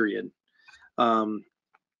 Period. Now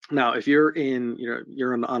if you're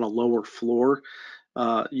on a lower floor,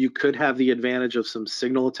 you could have the advantage of some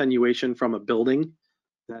signal attenuation from a building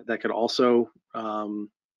that could also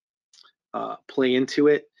play into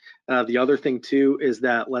it. The other thing too is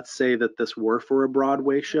that, let's say that this were for a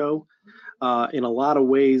Broadway show, in a lot of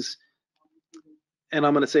ways, and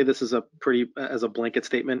I'm going to say this is as a blanket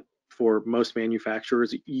statement for most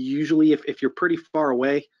manufacturers, usually if you're pretty far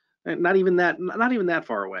away, not even that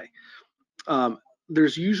far away,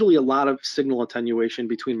 there's usually a lot of signal attenuation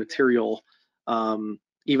between material,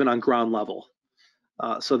 even on ground level.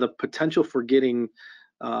 So the potential for getting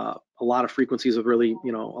a lot of frequencies of really,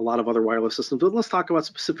 a lot of other wireless systems, but let's talk about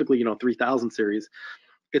specifically, 3000 series,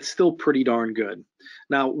 it's still pretty darn good.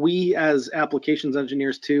 Now, we as applications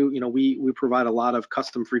engineers too, we provide a lot of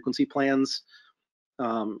custom frequency plans,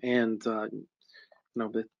 and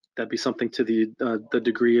that'd be something to the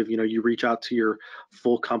degree of, you reach out to your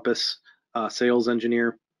full compass sales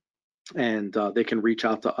engineer, and they can reach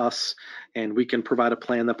out to us, and we can provide a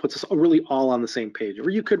plan that puts us really all on the same page. Or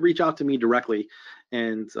you could reach out to me directly,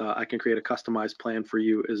 and I can create a customized plan for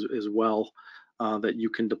you as well, that you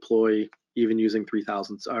can deploy even using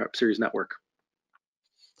 3000 series network.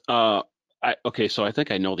 Okay, so I think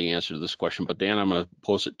I know the answer to this question, but Dan, I'm going to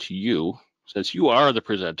pose it to you, since you are the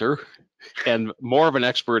presenter and more of an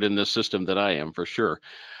expert in this system than I am, for sure.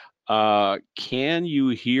 Can you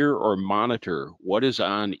hear or monitor what is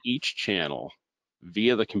on each channel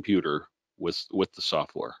via the computer with the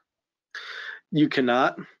software? You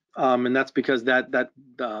cannot, and that's because that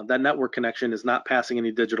network connection is not passing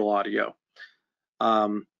any digital audio.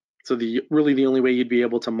 So the only way you'd be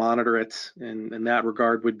able to monitor it in that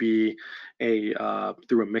regard would be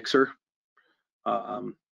through a mixer,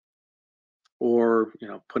 or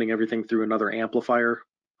putting everything through another amplifier.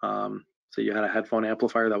 So you had a headphone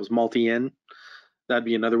amplifier that was multi-in. That'd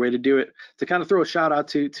be another way to do it. To kind of throw a shout out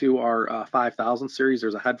to our 5000 series,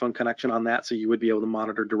 there's a headphone connection on that, so you would be able to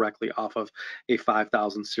monitor directly off of a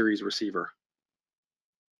 5000 series receiver.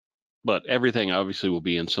 But everything obviously will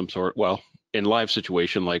be in some sort, in live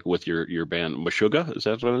situation, like with your band Meshuggah, is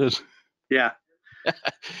that what it is? Yeah.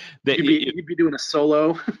 You'd be doing a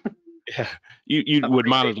solo. Yeah, you would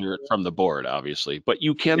monitor it from the board, obviously, but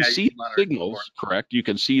you can see signals, correct? You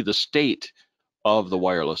can see the state of the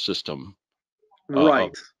wireless system, right?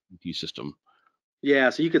 Of the system. Yeah,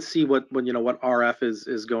 so you could see what RF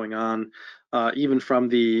is going on, even from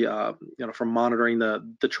the from monitoring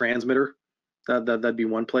the transmitter. That'd be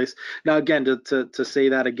one place. Now again, to say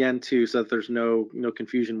that again too, so that there's no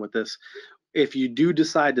confusion with this. If you do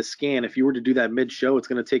decide to scan, if you were to do that mid-show, it's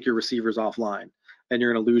going to take your receivers offline, and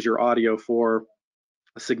you're going to lose your audio for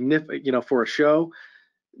a significant, for a show.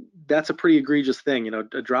 That's a pretty egregious thing. A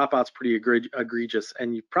dropout's pretty egregious,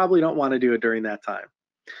 and you probably don't want to do it during that time.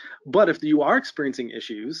 But if you are experiencing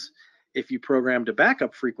issues, if you programmed a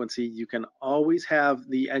backup frequency, you can always have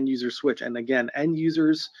the end user switch. And again, end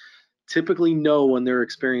users typically know when they're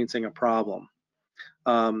experiencing a problem.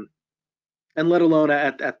 and let alone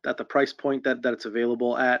at the price point that it's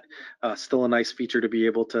available at, still a nice feature to be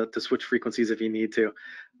able to switch frequencies if you need to.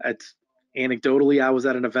 It's anecdotally, I was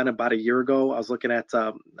at an event about a year ago. I was looking at,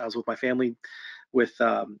 I was with my family with,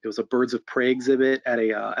 it was a birds of prey exhibit at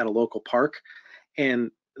a local park,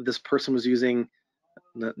 and this person was using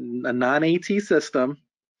a non-AT system,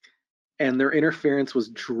 and their interference was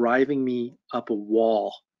driving me up a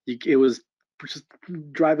wall. It was just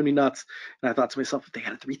driving me nuts. And I thought to myself, if they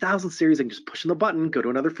had a 3000 series, I can just push the button, go to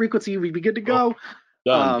another frequency, we'd be good to Oh, go.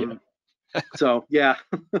 done. Yeah. So yeah.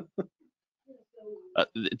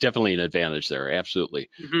 Definitely an advantage there. Absolutely.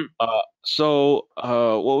 Mhm.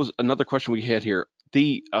 What was another question we had here?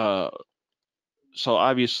 So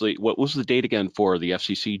obviously, what was the date again for the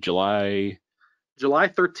FCC? July. July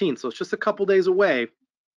 13th, so it's just a couple days away.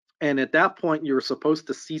 And at that point, you're supposed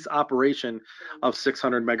to cease operation of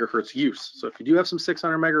 600 megahertz use. So if you do have some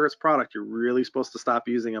 600 megahertz product, you're really supposed to stop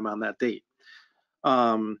using them on that date.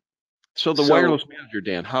 Um, So the so wireless manager,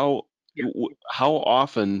 Dan, yeah, how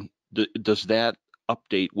often does that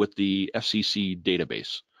update with the FCC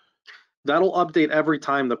database? that'll update every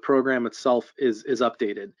time the program itself is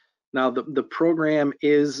updated. Now the program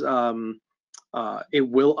is it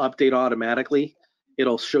will update automatically.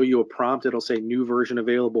 It'll show you a prompt. It'll say new version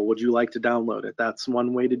available. Would you like to download it? That's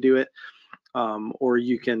one way to do it. Or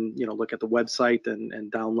you can look at the website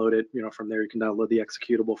and download it. From there you can download the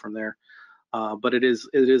executable from there. But it is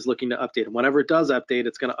looking to update. And whenever it does update,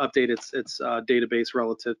 it's going to update its database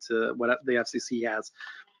relative to what the FCC has.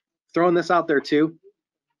 Throwing this out there too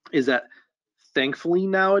is that thankfully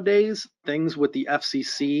nowadays things with the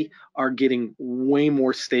FCC are getting way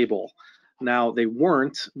more stable. Now they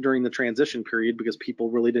weren't during the transition period because people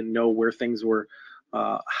really didn't know where things were,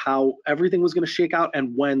 how everything was going to shake out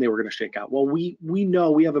and when they were going to shake out. Well, we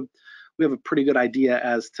know we have a pretty good idea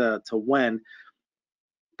as to when,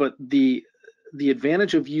 but the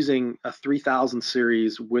advantage of using a 3000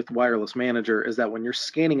 series with wireless manager is that when you're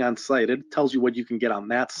scanning on site, it tells you what you can get on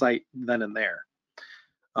that site then and there.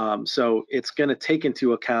 So it's going to take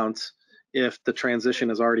into account if the transition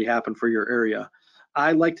has already happened for your area.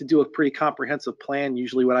 I like to do a pretty comprehensive plan.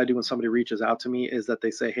 Usually what I do when somebody reaches out to me is that they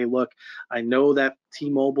say, hey, look, I know that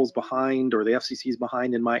T-Mobile's behind or the FCC's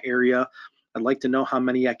behind in my area. I'd like to know how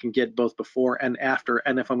many I can get both before and after,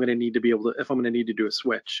 and if I'm going to need to if I'm going to need to do a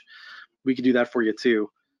switch. We could do that for you too.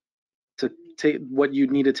 To take what you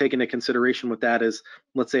need to take into consideration with that is,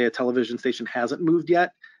 let's say a television station hasn't moved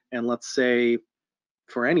yet, and let's say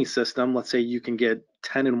for any system, let's say you can get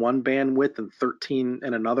 10 in one bandwidth and 13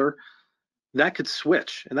 in another, that could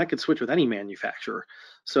switch, and that could switch with any manufacturer.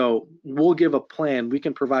 So we'll give a plan. We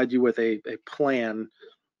can provide you with a plan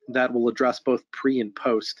that will address both pre and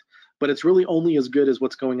post, but it's really only as good as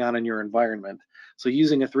what's going on in your environment. So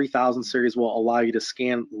using a 3000 series will allow you to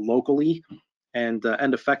scan locally and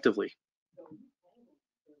effectively.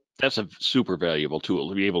 That's a super valuable tool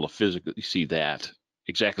to be able to physically see that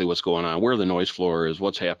exactly what's going on, where the noise floor is,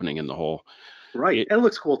 what's happening in the whole. Right, It, and it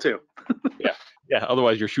looks cool too. yeah, yeah.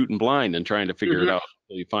 Otherwise, you're shooting blind and trying to figure it Mm-hmm. out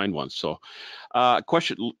until you find one. So,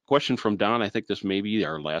 question from Don. I think this may be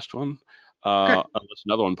our last one, Okay. unless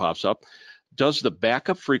another one pops up. Does the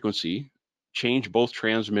backup frequency change both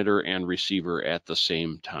transmitter and receiver at the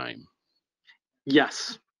same time?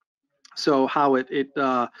 Yes. So how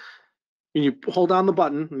when you hold down the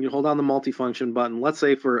button, when you hold down the multifunction button, let's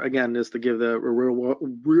say for, again, just to give the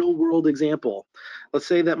real world example, let's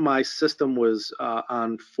say that my system was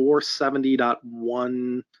on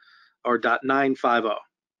 470.1 or .950,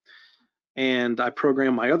 and I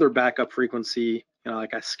programmed my other backup frequency,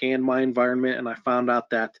 like I scanned my environment and I found out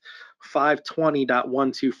that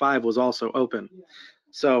 520.125 was also open.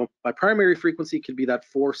 So my primary frequency could be that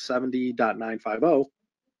 470.950,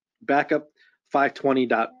 backup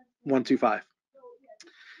 520.125.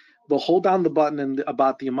 They'll hold down the button, and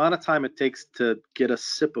about the amount of time it takes to get a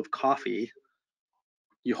sip of coffee,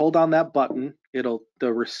 you hold down that button,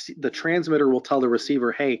 the transmitter will tell the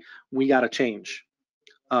receiver, hey, we got to change.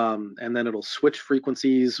 And then it'll switch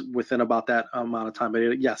frequencies within about that amount of time.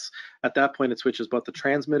 But yes, at that point, it switches both the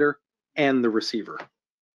transmitter and the receiver.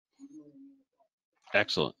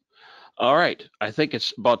 Excellent. All right. I think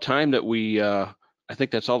it's about time that I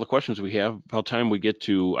think that's all the questions we have. About time we get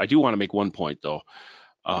to, I do want to make one point though,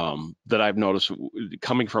 that I've noticed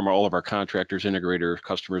coming from all of our contractors, integrators,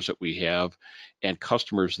 customers that we have, and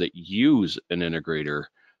customers that use an integrator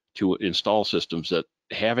to install systems, that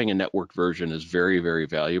having a networked version is very, very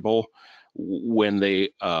valuable when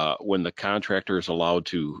when the contractor is allowed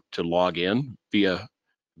to log in via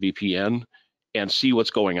VPN and see what's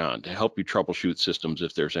going on to help you troubleshoot systems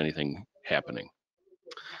if there's anything happening.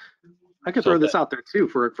 I could So throw this out there too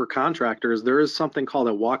for contractors. There is something called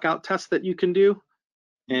a walkout test that you can do,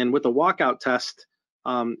 and with the walkout test,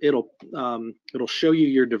 it'll show you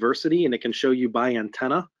your diversity, and it can show you by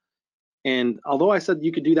antenna. And although I said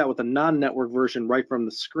you could do that with a non-network version right from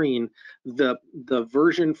the screen, the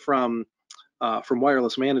version from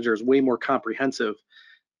Wireless Manager is way more comprehensive.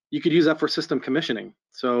 You could use that for system commissioning.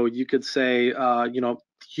 So you could say,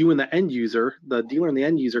 you and the end user, the dealer and the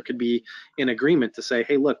end user could be in agreement to say,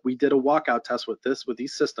 hey, look, we did a walkout test with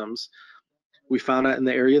these systems. We found out in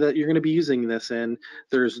the area that you're going to be using this in,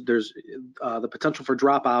 there's the potential for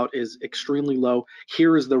dropout is extremely low.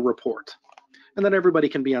 Here is the report. And then everybody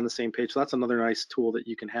can be on the same page. So that's another nice tool that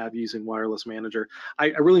you can have using Wireless Manager.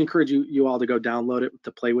 I really encourage you all to go download it,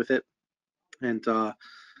 to play with it, and to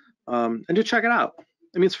check it out.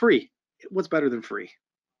 I mean, it's free. What's better than free?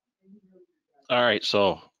 all right,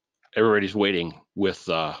 so everybody's waiting with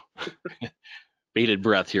bated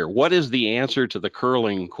breath here. What is the answer to the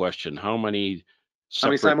curling question? How many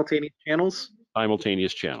simultaneous channels?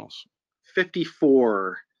 Simultaneous channels.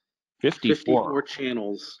 54. 54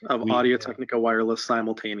 channels of Audio-Technica wireless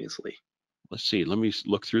simultaneously. Let's see, let me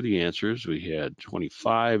look through the answers. We had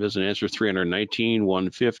 25 as an answer, 319,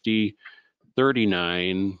 150,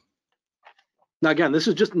 39. Now again, this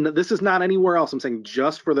is not anywhere else. I'm saying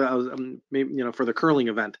just for the for the curling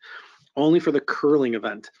event, only for the curling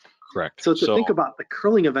event. Correct. So think about the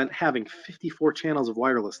curling event having 54 channels of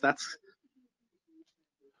wireless. That's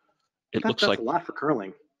looks like a lot for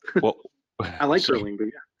curling. Well, I like curling, but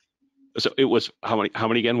yeah. So it was how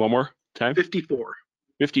many again? One more time. 54.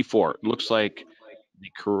 54. It looks like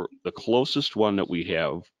the closest one that we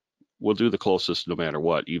have. We'll do the closest no matter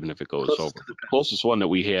what, even if it goes over. The closest one that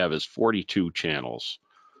we have is 42 channels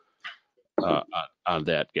on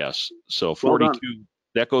that guess. So 42,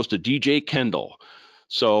 that goes to DJ Kendall.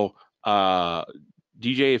 So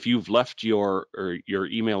DJ, if you've left your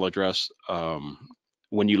email address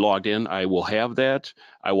when you logged in, I will have that.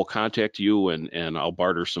 I will contact you and I'll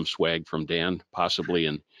barter some swag from Dan possibly,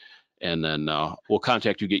 and then we'll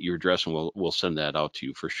contact you, get your address, and we'll send that out to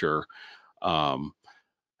you for sure.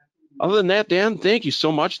 Other than that, Dan, thank you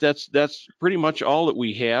so much. That's pretty much all that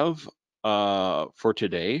we have for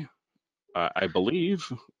today. I believe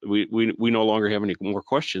we no longer have any more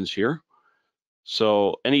questions here.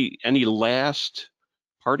 So any last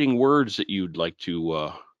parting words that you'd like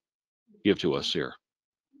to give to us here?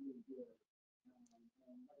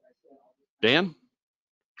 Dan?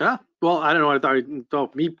 Well, I don't know. I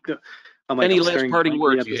thought me. I'm like, any last parting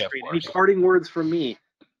words you have for us? Any parting words from me?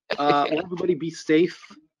 Everybody be safe.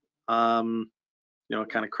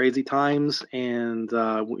 Kind of crazy times, and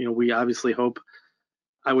we obviously hope.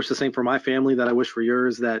 I wish the same for my family that I wish for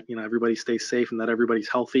yours, that everybody stays safe and that everybody's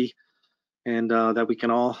healthy, and that we can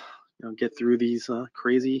all get through these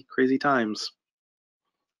crazy times.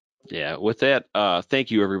 Yeah, with that, thank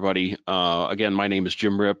you everybody. Again, my name is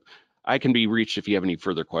Jim Ripp. I can be reached if you have any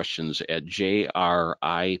further questions at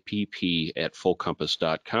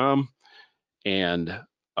jripp@fullcompass.com. And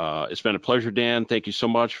it's been a pleasure, Dan. Thank you so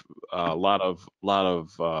much. A lot of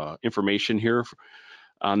information here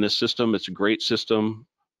on this system. It's a great system.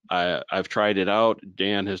 I've tried it out.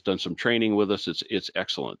 Dan has done some training with us. It's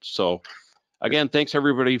excellent. So again, thanks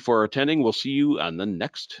everybody for attending. We'll see you on the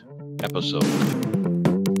next episode.